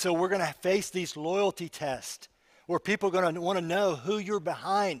 And so we're going to face these loyalty tests where people are going to want to know who you're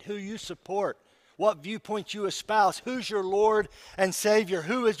behind, who you support, what viewpoint you espouse, who's your Lord and Savior,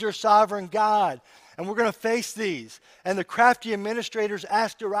 who is your sovereign God. And we're going to face these. And the crafty administrators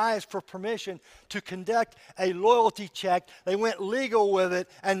asked Darius for permission to conduct a loyalty check. They went legal with it,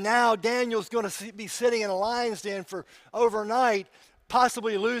 and now Daniel's going to be sitting in a lion's den for overnight,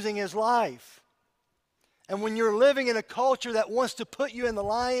 possibly losing his life. And when you're living in a culture that wants to put you in the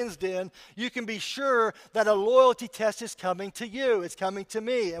lion's den, you can be sure that a loyalty test is coming to you. It's coming to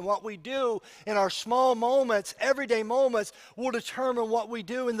me. And what we do in our small moments, everyday moments, will determine what we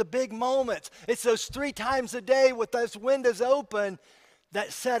do in the big moments. It's those 3 times a day with those windows open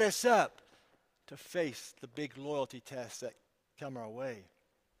that set us up to face the big loyalty tests that come our way.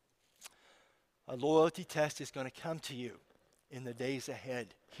 A loyalty test is going to come to you in the days ahead.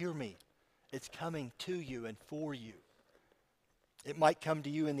 Hear me. It's coming to you and for you. It might come to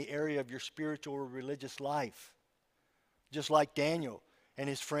you in the area of your spiritual or religious life. Just like Daniel and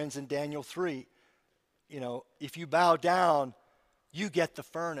his friends in Daniel 3. You know, if you bow down, you get the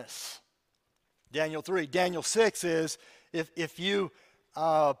furnace. Daniel 3. Daniel 6 is if you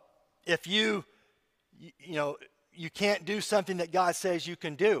can't do something that God says you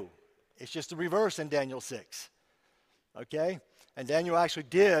can do. It's just the reverse in Daniel 6. Okay? And Daniel actually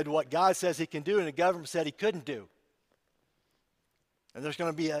did what God says he can do, and the government said he couldn't do. And there's going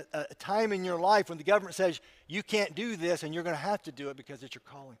to be a time in your life when the government says you can't do this, and you're going to have to do it because it's your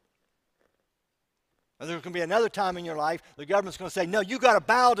calling. And there's going to be another time in your life the government's going to say, no, you got to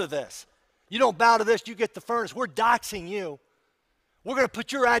bow to this. You don't bow to this, you get the furnace. We're doxing you. We're going to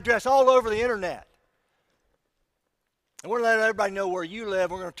put your address all over the internet. And we're going to let everybody know where you live.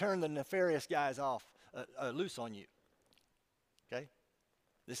 We're going to turn the nefarious guys loose on you. Okay?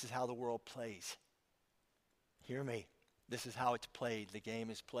 This is how the world plays. Hear me. This is how it's played. The game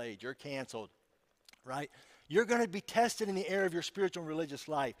is played. You're canceled, right? You're going to be tested in the area of your spiritual and religious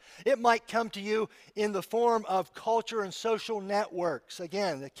life. It might come to you in the form of culture and social networks.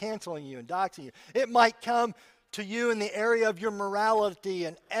 Again, they're canceling you and doxing you. It might come to you in the area of your morality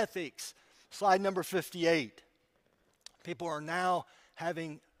and ethics. Slide number 58. People are now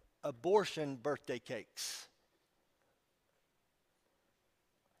having abortion birthday cakes.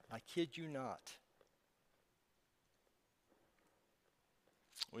 I kid you not.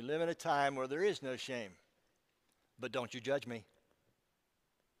 We live in a time where there is no shame. But don't you judge me.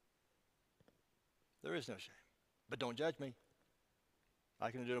 There is no shame. But don't judge me.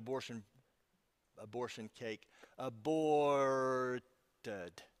 I can do an abortion cake. Aborted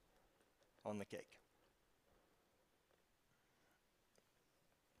on the cake.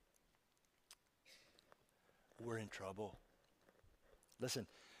 We're in trouble. Listen,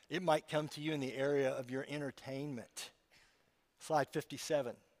 it might come to you in the area of your entertainment. Slide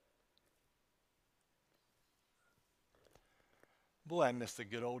 57. Boy, I miss the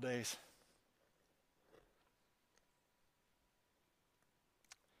good old days.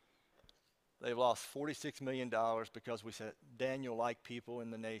 They've lost $46 million because we said, Daniel-like people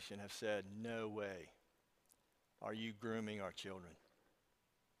in the nation have said, no way are you grooming our children.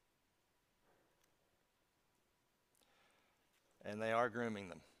 And they are grooming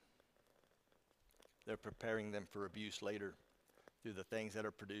them. They're preparing them for abuse later through the things that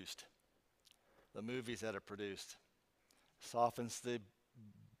are produced, the movies that are produced. Softens the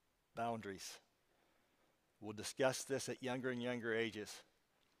boundaries. We'll discuss this at younger and younger ages.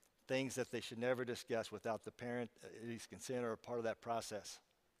 Things that they should never discuss without the parent's consent or a part of that process.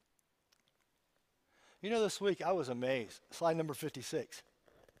 You know, this week I was amazed. Slide number 56.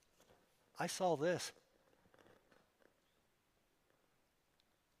 I saw this.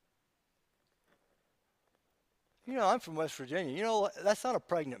 You know, I'm from West Virginia. You know, that's not a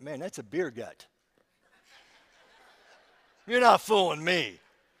pregnant man. That's a beer gut. You're not fooling me.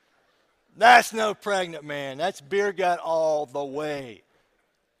 That's no pregnant man. That's beer gut all the way.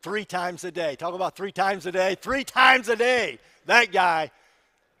 3 times a day. Talk about 3 times a day. 3 times a day. That guy,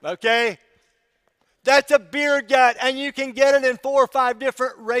 okay? That's a beer gut, and you can get it in 4 or 5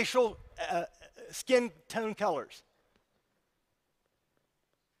 different racial skin tone colors.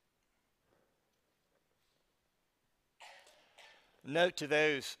 Note to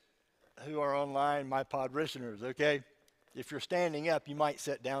those who are online, my pod listeners, okay? If you're standing up, you might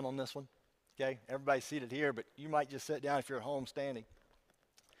sit down on this one, okay? Everybody's seated here, but you might just sit down if you're at home standing.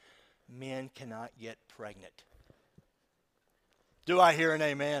 Men cannot get pregnant. Do I hear an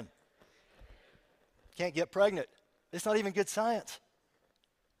amen? Can't get pregnant. It's not even good science.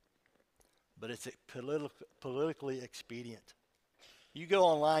 But it's politically expedient. You go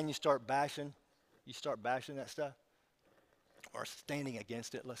online, you start bashing that stuff, or standing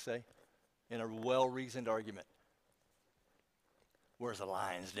against it, let's say, in a well-reasoned argument. Where's the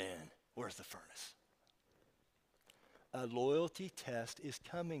lion's den? Where's the furnace? A loyalty test is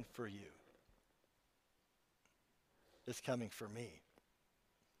coming for you. It's coming for me.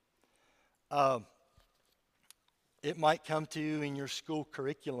 It might come to you in your school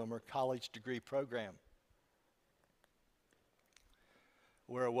curriculum or college degree program,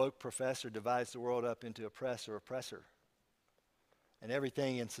 where a woke professor divides the world up into oppressor. And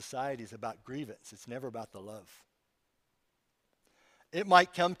everything in society is about grievance. It's never about the love. It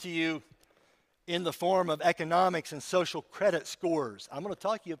might come to you in the form of economics and social credit scores. I'm going to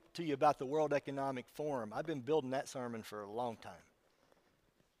talk to you about the World Economic Forum. I've been building that sermon for a long time.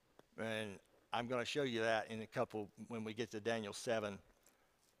 And I'm going to show you that in a couple, when we get to Daniel 7,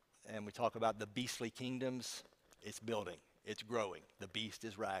 and we talk about the beastly kingdoms. It's building. It's growing. The beast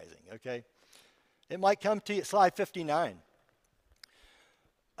is rising, okay? It might come to you, slide 59.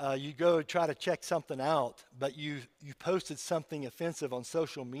 You go try to check something out, but you posted something offensive on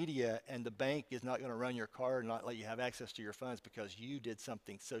social media, and the bank is not going to run your card and not let you have access to your funds because you did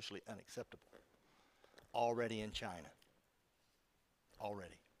something socially unacceptable. Already in China.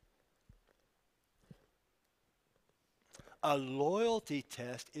 Already. A loyalty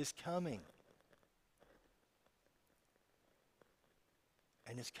test is coming.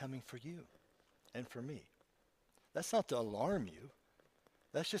 And it's coming for you and for me. That's not to alarm you.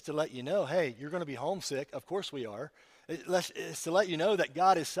 That's just to let you know, hey, you're going to be homesick. Of course we are. It's to let you know that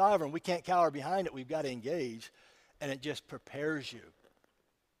God is sovereign. We can't cower behind it. We've got to engage. And it just prepares you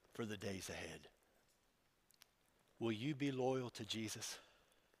for the days ahead. Will you be loyal to Jesus?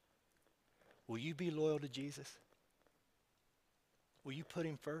 Will you be loyal to Jesus? Will you put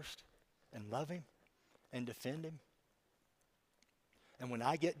him first and love him and defend him? And when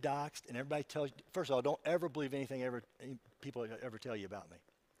I get doxxed and everybody tells you, first of all, don't ever believe anything people ever tell you about me.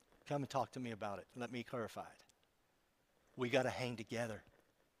 Come and talk to me about it. Let me clarify it. We got to hang together.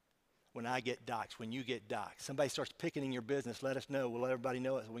 When I get doxxed, when you get doxxed, somebody starts picketing your business, let us know. We'll let everybody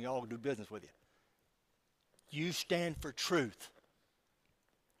know it so we can all do business with you. You stand for truth.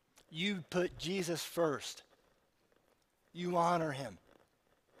 You put Jesus first. You honor him.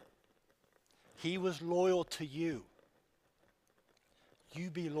 He was loyal to you. You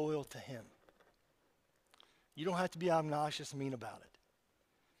be loyal to him. You don't have to be obnoxious and mean about it.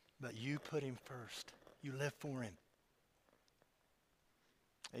 But you put him first. You live for him.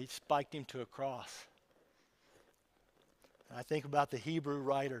 He spiked him to a cross. And I think about the Hebrew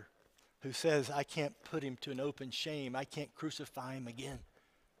writer who says, I can't put him to an open shame. I can't crucify him again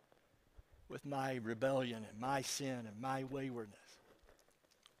with my rebellion and my sin and my waywardness.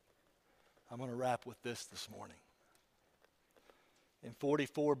 I'm going to wrap with this morning. In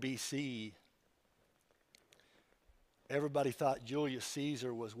 44 BC, everybody thought Julius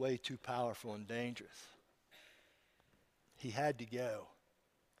Caesar was way too powerful and dangerous. He had to go.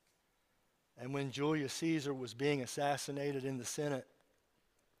 And when Julius Caesar was being assassinated in the Senate,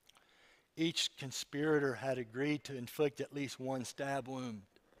 each conspirator had agreed to inflict at least one stab wound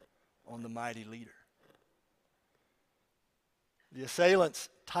on the mighty leader. The assailants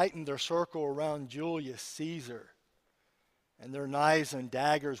tightened their circle around Julius Caesar, and their knives and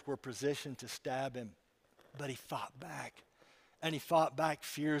daggers were positioned to stab him. But he fought back, and he fought back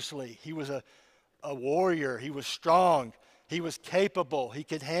fiercely. He was a warrior. He was strong. He was capable. He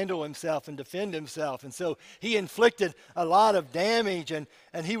could handle himself and defend himself. And so he inflicted a lot of damage, and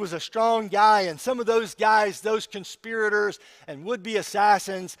he was a strong guy. And some of those guys, those conspirators and would-be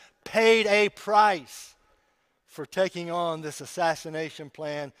assassins, paid a price for taking on this assassination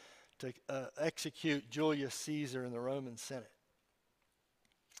plan to execute Julius Caesar in the Roman Senate.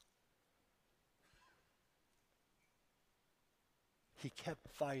 He kept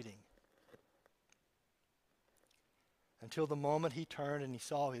fighting until the moment he turned and he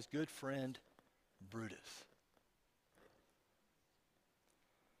saw his good friend Brutus.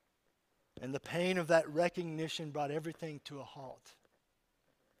 And the pain of that recognition brought everything to a halt.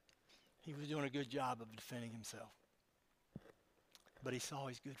 He was doing a good job of defending himself. But he saw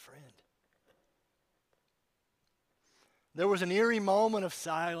his good friend. There was an eerie moment of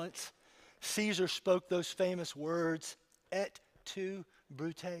silence. Caesar spoke those famous words, et tu,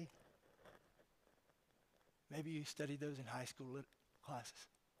 Brute. Maybe you studied those in high school classes.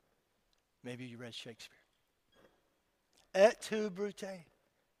 Maybe you read Shakespeare. Et tu, Brute.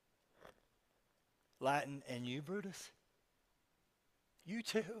 Latin, and you, Brutus? You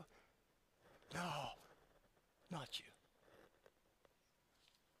too? No, not you.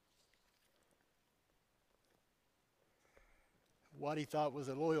 What he thought was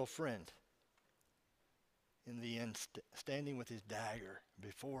a loyal friend, in the end, standing with his dagger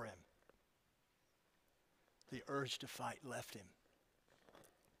before him. The urge to fight left him.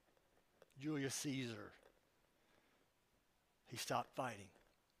 Julius Caesar, he stopped fighting.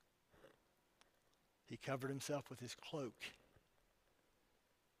 He covered himself with his cloak,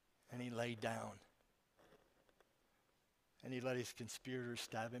 and he laid down. And he let his conspirators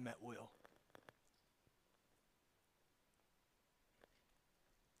stab him at will.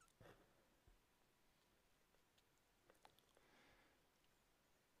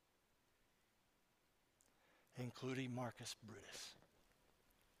 Including Marcus Brutus.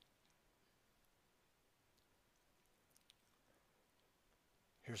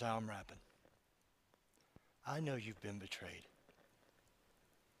 Here's how I'm wrapping. I know you've been betrayed.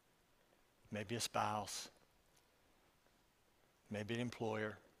 Maybe a spouse, maybe an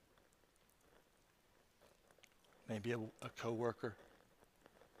employer, maybe a coworker.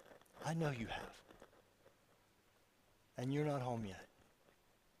 I know you have. And you're not home yet.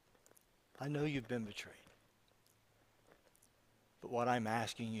 I know you've been betrayed. But what I'm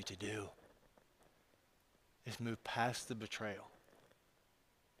asking you to do is move past the betrayal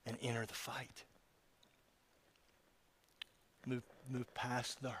and enter the fight. Move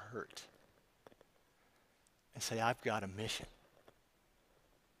past the hurt and say, I've got a mission.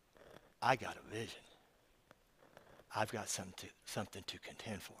 I got a vision. I've got something to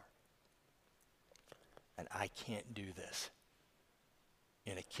contend for. And I can't do this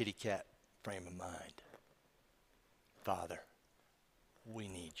in a kitty cat frame of mind. Father, we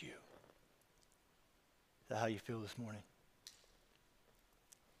need you. Is that how you feel this morning?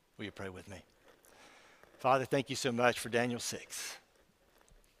 Will you pray with me? Father, thank you so much for Daniel 6.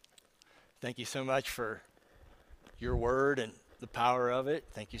 Thank you so much for your word and the power of it.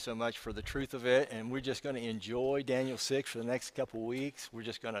 Thank you so much for the truth of it. And we're just going to enjoy Daniel 6 for the next couple weeks. We're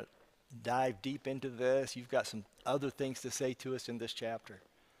just going to dive deep into this. You've got some other things to say to us in this chapter.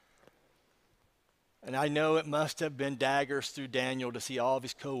 And I know it must have been daggers through Daniel to see all of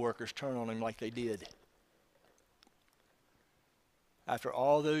his coworkers turn on him like they did. After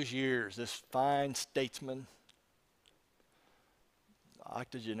all those years, this fine statesman,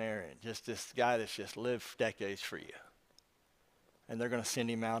 octogenarian, just this guy that's just lived decades for you. And they're going to send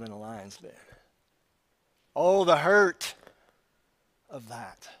him out in a lion's den. Oh, the hurt of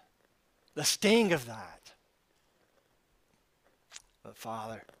that. The sting of that. But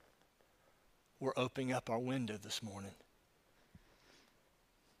Father, we're opening up our window this morning.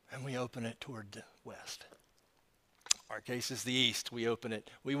 And we open it toward the west. Our case is the east. We open it.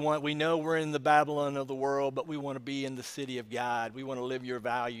 We know we're in the Babylon of the world, but we want to be in the city of God. We want to live your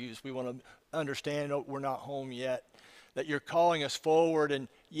values. We want to understand we're not home yet, that you're calling us forward. And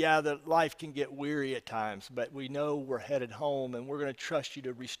yeah, that life can get weary at times, but we know we're headed home, and we're going to trust you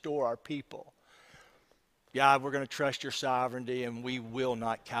to restore our people. God, we're going to trust your sovereignty, and we will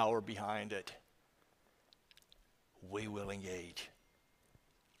not cower behind it. We will engage.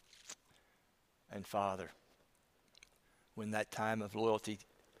 And Father, when that time of loyalty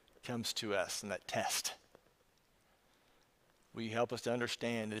comes to us and that test, will you help us to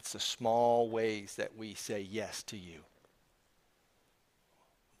understand that it's the small ways that we say yes to you.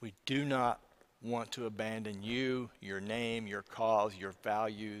 We do not want to abandon you, your name, your cause, your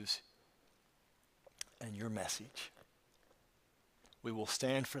values, and your message. We will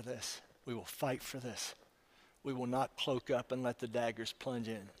stand for this. We will fight for this. We will not cloak up and let the daggers plunge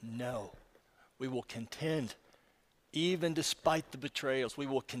in. No. We will contend, even despite the betrayals. We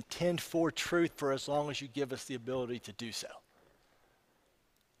will contend for truth for as long as you give us the ability to do so.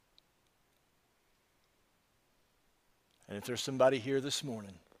 And if there's somebody here this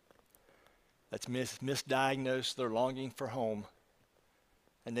morning that's misdiagnosed their longing for home,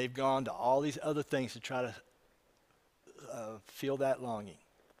 and they've gone to all these other things to try to feel that longing,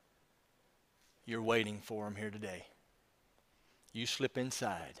 you're waiting for them here today. You slip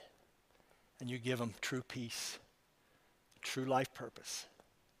inside, and you give them true peace, true life purpose,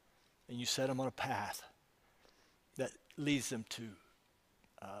 and you set them on a path that leads them to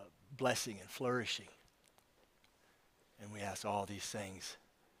blessing and flourishing. And we ask all these things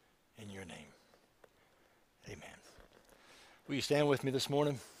in your name. Amen. Will you stand with me this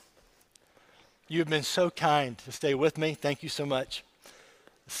morning? You have been so kind to stay with me. Thank you so much.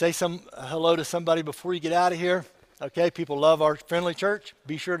 Say hello to somebody before you get out of here. Okay, people love our friendly church.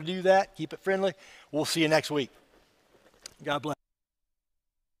 Be sure to do that. Keep it friendly. We'll see you next week. God bless.